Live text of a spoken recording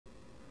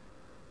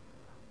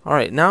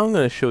Alright, now I'm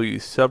going to show you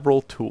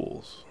several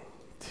tools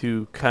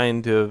to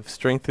kind of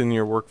strengthen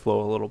your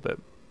workflow a little bit.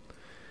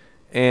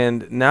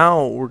 And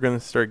now we're going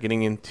to start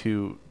getting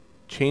into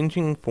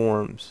changing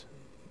forms,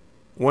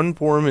 one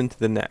form into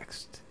the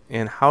next,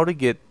 and how to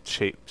get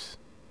shapes.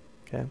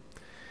 Okay.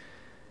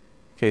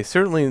 Okay,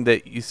 certainly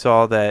that you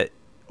saw that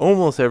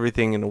almost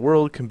everything in the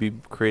world can be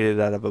created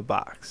out of a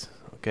box.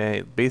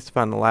 Okay, based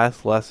upon the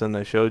last lesson,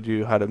 I showed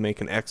you how to make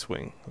an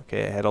X-wing.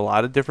 Okay, it had a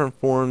lot of different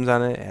forms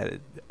on it. It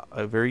had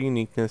a very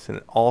uniqueness, and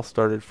it all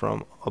started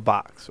from a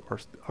box or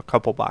a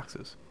couple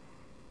boxes.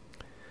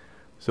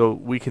 So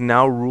we can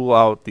now rule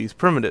out these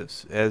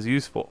primitives as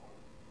useful.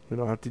 We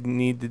don't have to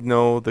need to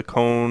know the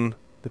cone,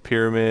 the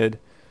pyramid,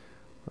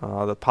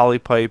 the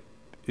polypipe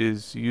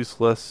is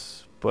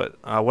useless. But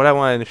what I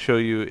wanted to show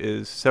you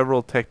is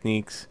several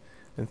techniques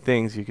and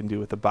things you can do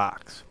with a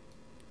box.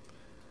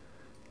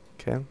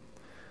 Okay,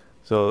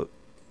 so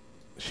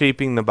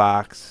shaping the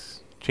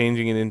box,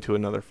 changing it into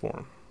another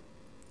form.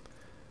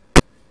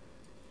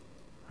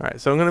 Alright,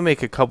 so I'm going to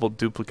make a couple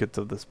duplicates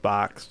of this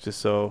box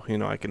just so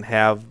I can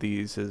have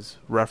these as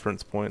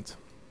reference points.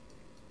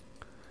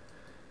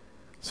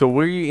 So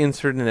where you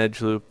insert an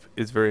edge loop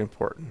is very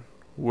important.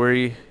 Where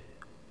you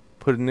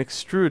put an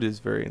extrude is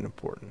very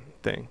important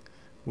thing.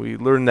 We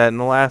learned that in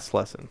the last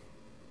lesson.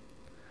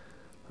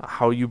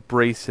 How you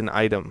brace an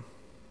item.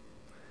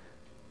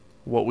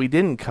 What we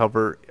didn't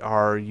cover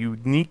are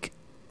unique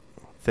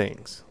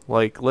things.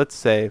 Like, let's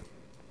say,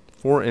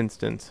 for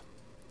instance,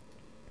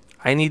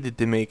 I needed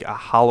to make a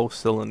hollow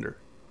cylinder.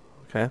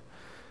 Okay?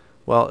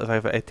 Well,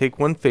 if I take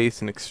one face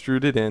and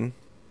extrude it in,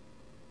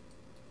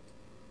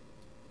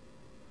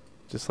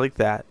 just like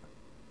that,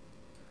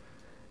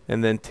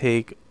 and then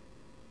take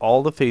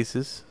all the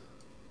faces,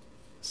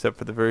 except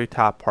for the very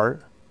top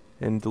part,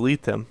 and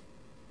delete them,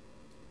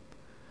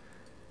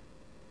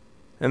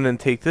 and then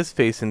take this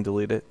face and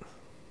delete it,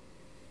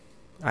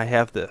 I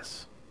have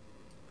this.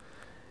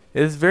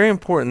 It is very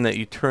important that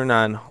you turn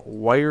on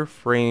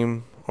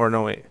wireframe, or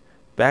no wait,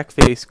 back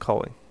face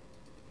culling.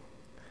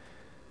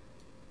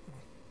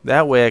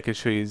 That way I can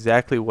show you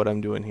exactly what I'm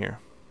doing here.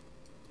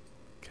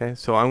 Okay,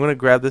 so I'm going to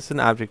grab this in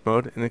object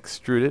mode and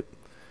extrude it.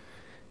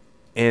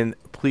 And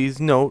please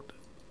note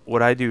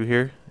what I do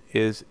here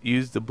is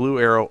use the blue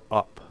arrow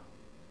up.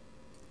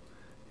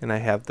 And I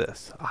have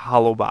this, a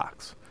hollow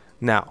box.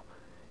 Now,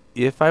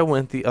 if I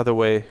went the other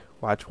way,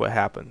 watch what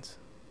happens.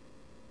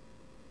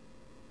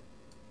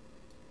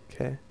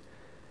 Okay,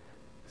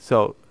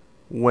 so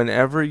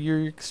whenever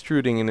you're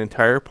extruding an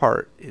entire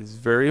part, it's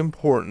very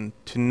important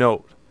to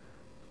note,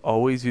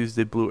 always use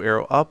the blue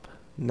arrow up,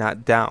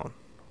 not down,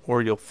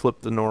 or you'll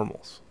flip the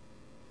normals.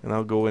 And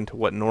I'll go into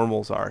what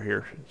normals are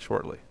here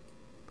shortly.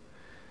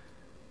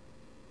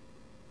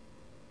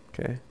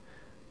 Okay,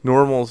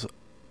 normals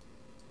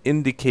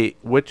indicate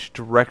which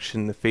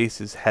direction the face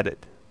is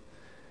headed.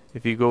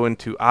 If you go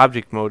into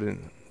object mode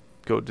and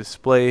go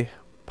display,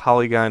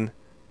 polygon,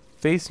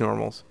 face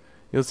normals,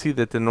 you'll see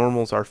that the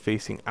normals are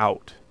facing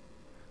out.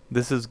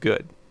 This is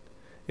good.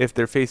 If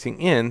they're facing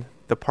in,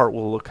 the part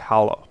will look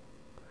hollow.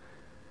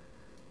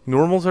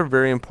 Normals are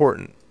very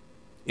important.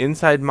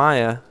 Inside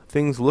Maya,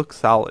 things look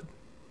solid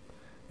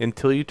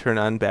until you turn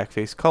on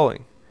backface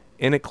culling,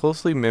 and it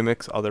closely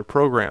mimics other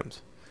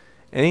programs.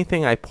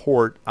 Anything I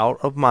port out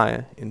of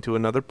Maya into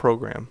another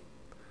program,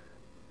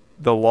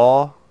 the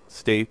law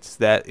states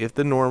that if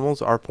the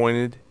normals are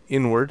pointed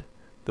inward,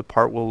 the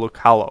part will look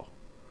hollow.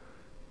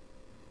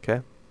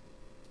 Okay?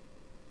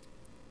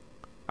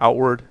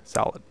 Outward,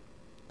 solid.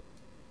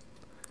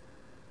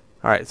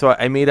 Alright, so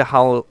I made a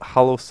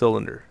hollow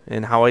cylinder,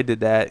 and how I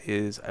did that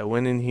is I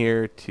went in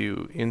here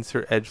to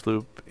insert edge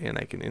loop, and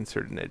I can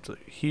insert an edge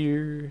loop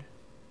here,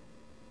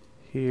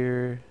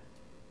 here,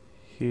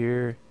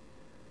 here,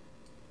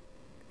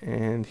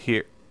 and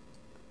here.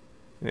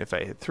 And if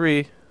I hit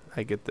 3,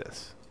 I get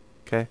this.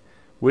 Okay?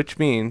 Which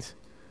means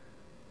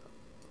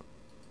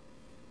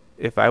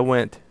if I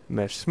went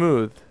mesh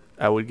smooth,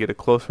 I would get a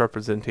close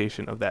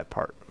representation of that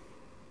part.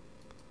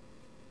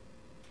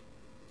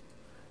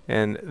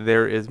 And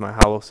there is my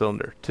hollow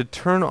cylinder. To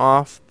turn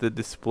off the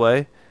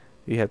display,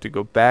 you have to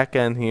go back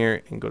in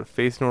here and go to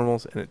face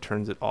normals, and it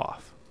turns it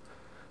off.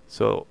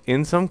 So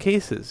in some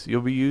cases,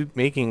 you'll be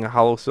making a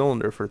hollow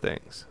cylinder for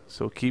things.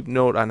 So keep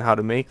note on how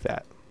to make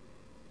that.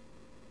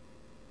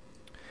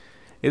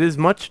 It is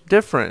much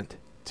different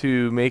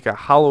to make a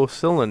hollow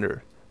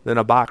cylinder than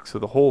a box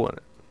with a hole in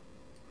it,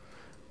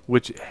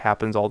 which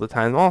happens all the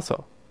time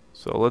also.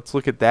 So let's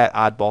look at that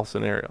oddball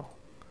scenario.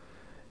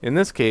 In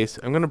this case,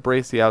 I'm going to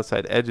brace the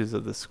outside edges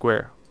of the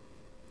square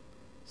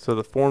so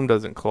the form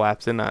doesn't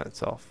collapse in on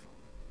itself.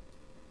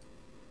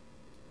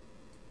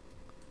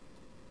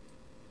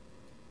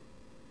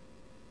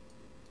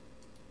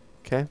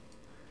 Okay?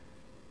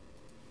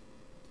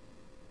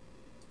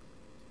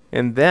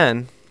 And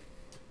then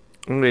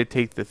I'm going to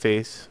take the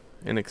face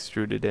and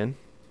extrude it in.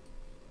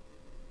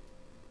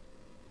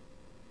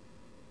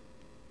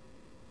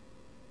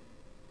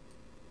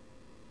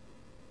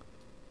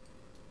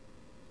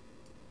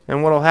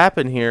 And what will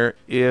happen here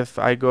if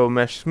I go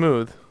mesh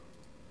smooth,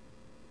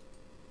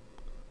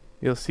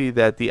 you'll see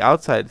that the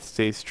outside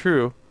stays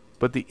true,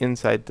 but the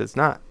inside does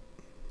not.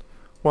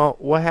 Well,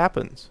 what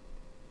happens?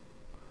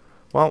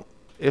 Well,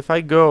 if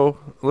I go,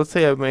 let's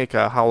say I make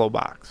a hollow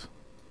box.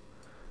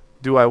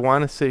 Do I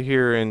want to sit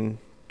here and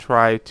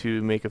try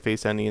to make a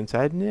face on the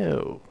inside?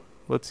 No.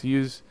 Let's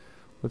use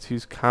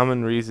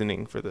common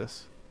reasoning for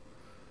this.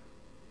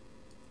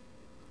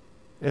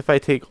 If I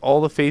take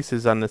all the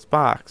faces on this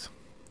box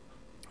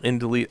and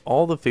delete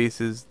all the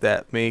faces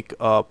that make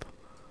up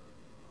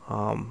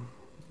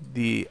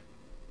the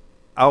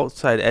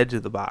outside edge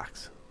of the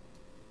box,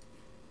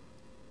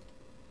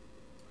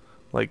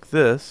 like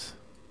this,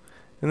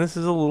 and this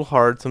is a little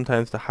hard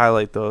sometimes to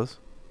highlight those,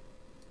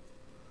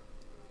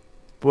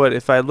 but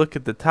if I look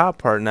at the top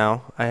part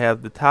now, I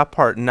have the top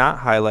part not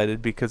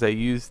highlighted because I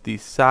used the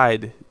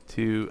side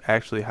to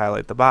actually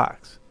highlight the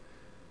box,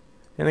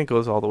 and it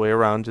goes all the way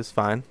around just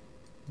fine,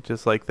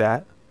 just like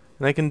that,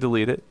 and I can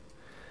delete it.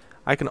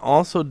 I can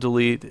also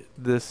delete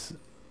this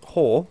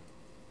hole,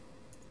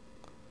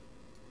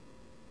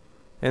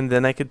 and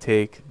then I could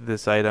take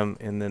this item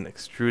and then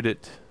extrude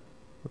it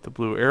with the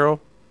blue arrow,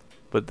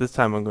 but this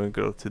time I'm going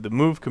to go to the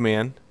move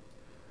command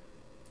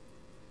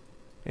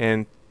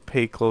and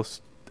pay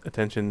close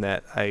attention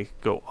that I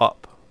go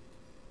up.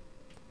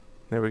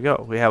 There we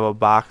go. We have a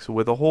box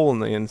with a hole in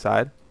the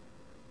inside,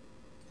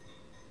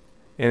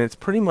 and it's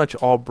pretty much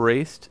all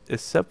braced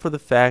except for the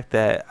fact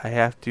that I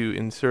have to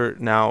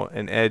insert now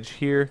an edge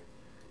here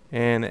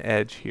and an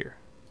edge here.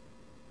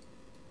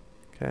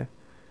 Okay,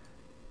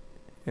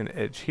 an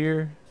edge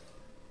here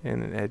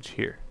and an edge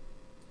here.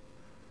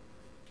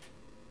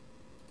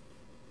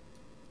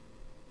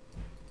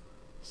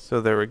 So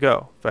there we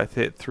go. If I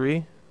hit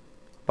 3,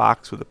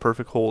 box with a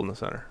perfect hole in the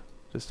center,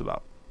 just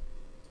about.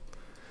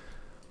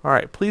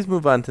 Alright, please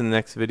move on to the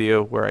next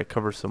video where I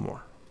cover some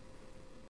more.